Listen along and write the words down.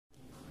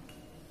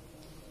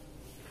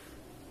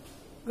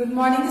Good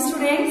morning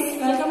students.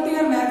 Welcome to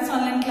your maths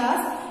online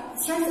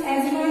class. Students,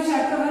 as you know,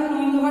 chapter 1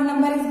 knowing the word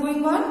number is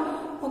going on.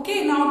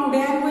 Okay, now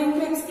today I am going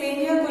to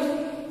explain your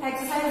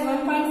exercise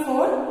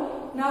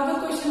 1.4. Now the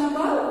question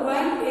number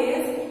 1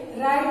 is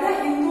write the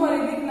Hindu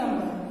Arabic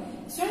number.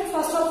 Students,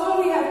 first of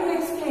all we have to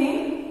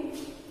explain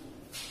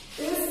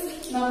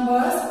this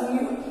numbers,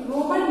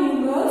 Roman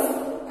numerals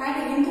and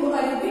Hindu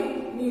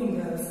Arabic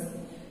numerals.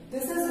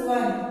 This is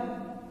 1.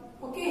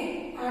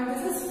 Okay, and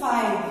this is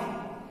 5.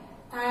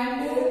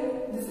 And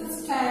this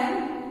is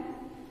 10,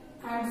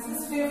 and this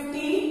is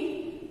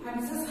 50,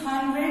 and this is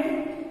 100,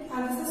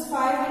 and this is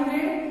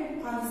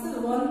 500, and this is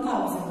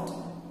 1000.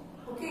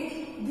 Okay,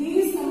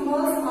 these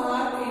numbers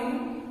are in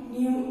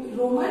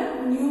Roman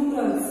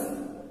numerals.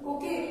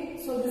 Okay,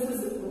 so this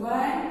is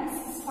 1,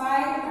 this is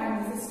 5,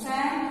 and this is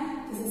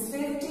 10, this is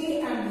 50,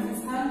 and this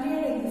is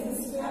 100, and this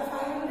is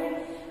 500,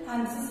 and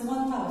this is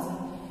 1000.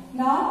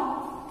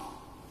 Now,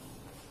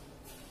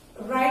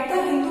 write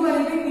the Hindu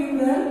Arabic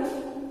numeral.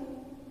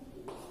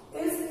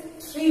 Is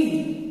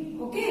 3.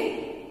 Okay,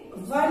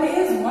 1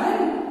 is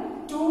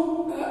 1,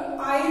 2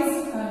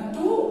 is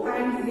 2,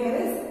 and here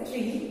is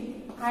 3,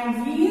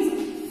 and V is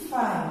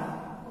 5.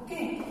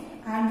 Okay,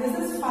 and this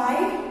is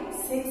 5,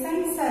 6,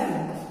 and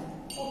 7.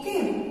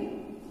 Okay,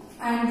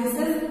 and this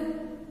is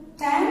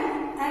 10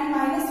 and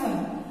minus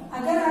 1.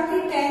 अगर आपके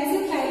 10 से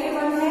पहले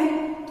 1 है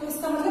तो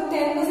इसका मतलब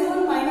 10 में से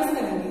 1 माइनस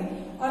करेंगे,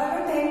 और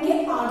अगर 10 के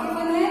आगे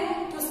 1 है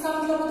तो इसका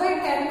मतलब होता है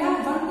 10 में आप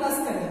 1 प्लस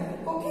करेंगे.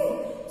 Okay,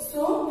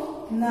 so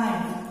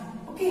 9.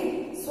 Okay,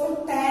 so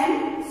 10,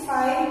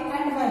 5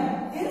 and 1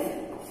 is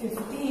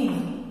 15.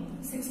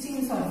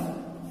 16, sorry.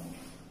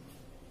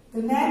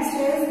 The next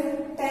is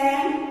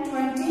 10,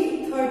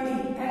 20,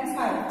 30 and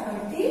 5.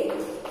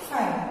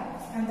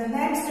 35. And the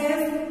next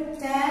is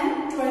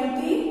 10,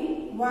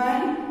 20,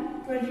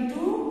 1,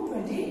 22,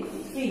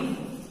 23.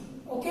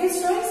 Okay,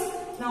 students.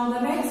 Now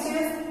the next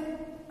is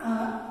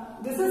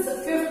this is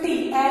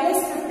 50. L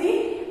is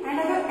 50. And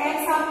अगर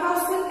x आपका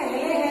उससे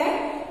पहले है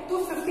तो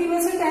 50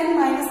 में से 10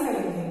 माइनस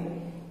करेंगे.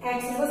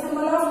 X is the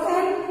symbol of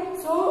 10,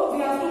 so we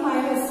have to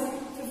minus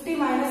 50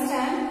 minus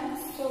 10,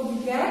 so we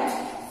get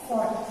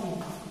 40.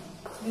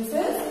 This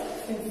is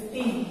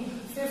 50.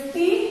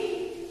 50,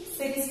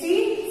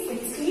 60,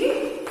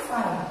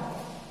 65,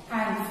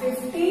 and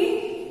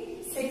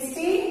 50,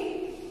 60,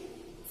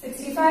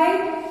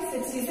 65,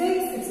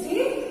 66,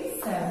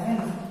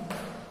 67.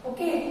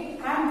 Okay,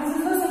 and this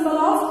is the symbol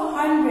of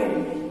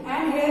 100,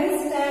 and here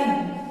is 10.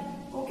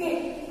 Okay,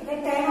 अगर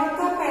 10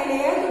 आपका पहले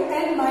है तो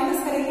 10 माइनस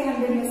करेंगे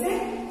 100 में से,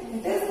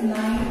 it is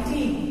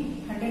 90.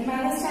 100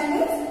 minus 10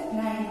 is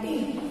 90,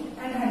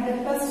 and 100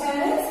 plus 10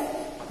 is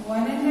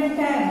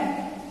 110.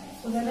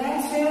 So the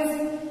next is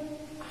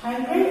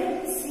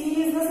 100. C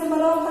is the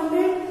symbol of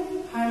 100,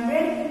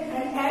 100,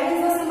 and L is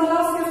the symbol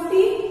of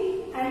 50,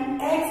 and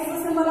X is the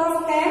symbol of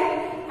 10,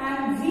 and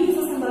V is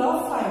the symbol of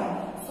 5.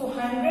 So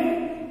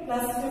 100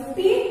 plus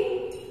 50,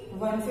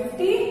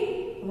 150,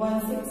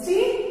 160,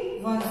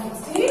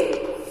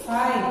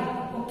 165.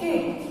 Okay,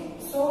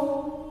 so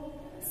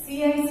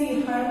C and C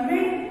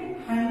 100,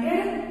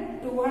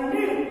 100,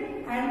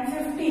 200 and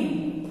 50.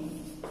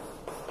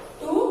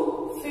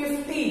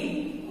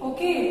 250.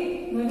 Okay,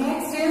 the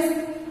next is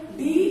D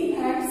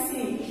and C.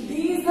 D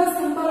is the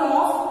symbol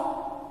of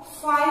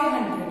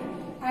 500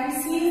 and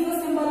C is the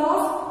symbol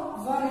of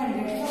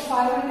 100. So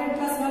 500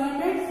 plus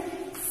 100,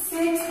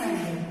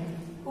 600.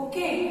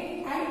 Okay,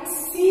 and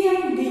C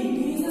and D. D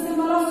is the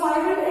symbol of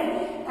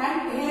 500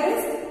 and here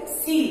is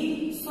C.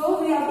 So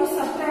we have to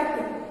subtract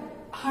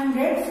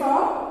 100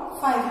 from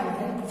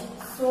 500.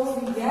 So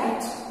we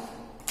get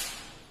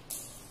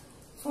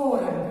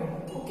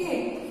 400. Okay,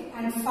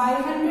 and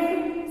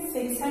 500,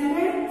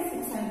 600,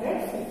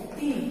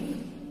 650.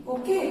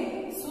 Okay,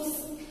 so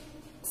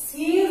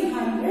C is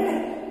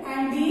 100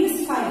 and D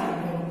is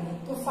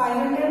 500. So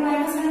 500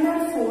 minus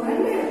 100,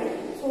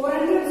 400.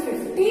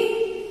 450.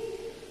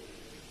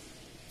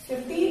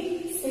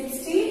 50,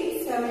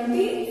 60,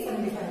 70,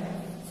 75.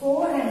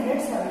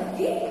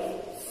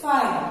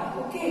 475.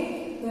 Okay.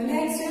 The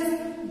next is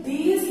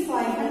D is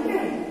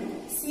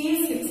 500, C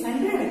is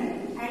 600,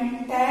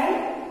 and 10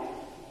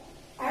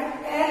 at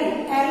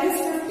L is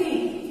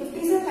 50.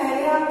 50 से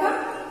पहले आपका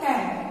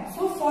 10.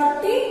 So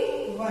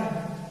 41.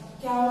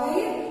 क्या होगा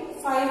ये?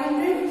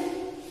 500,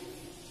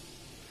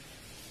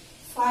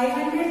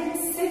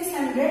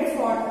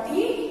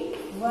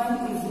 641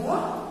 is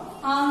your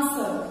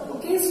answer.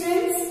 Okay,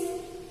 students.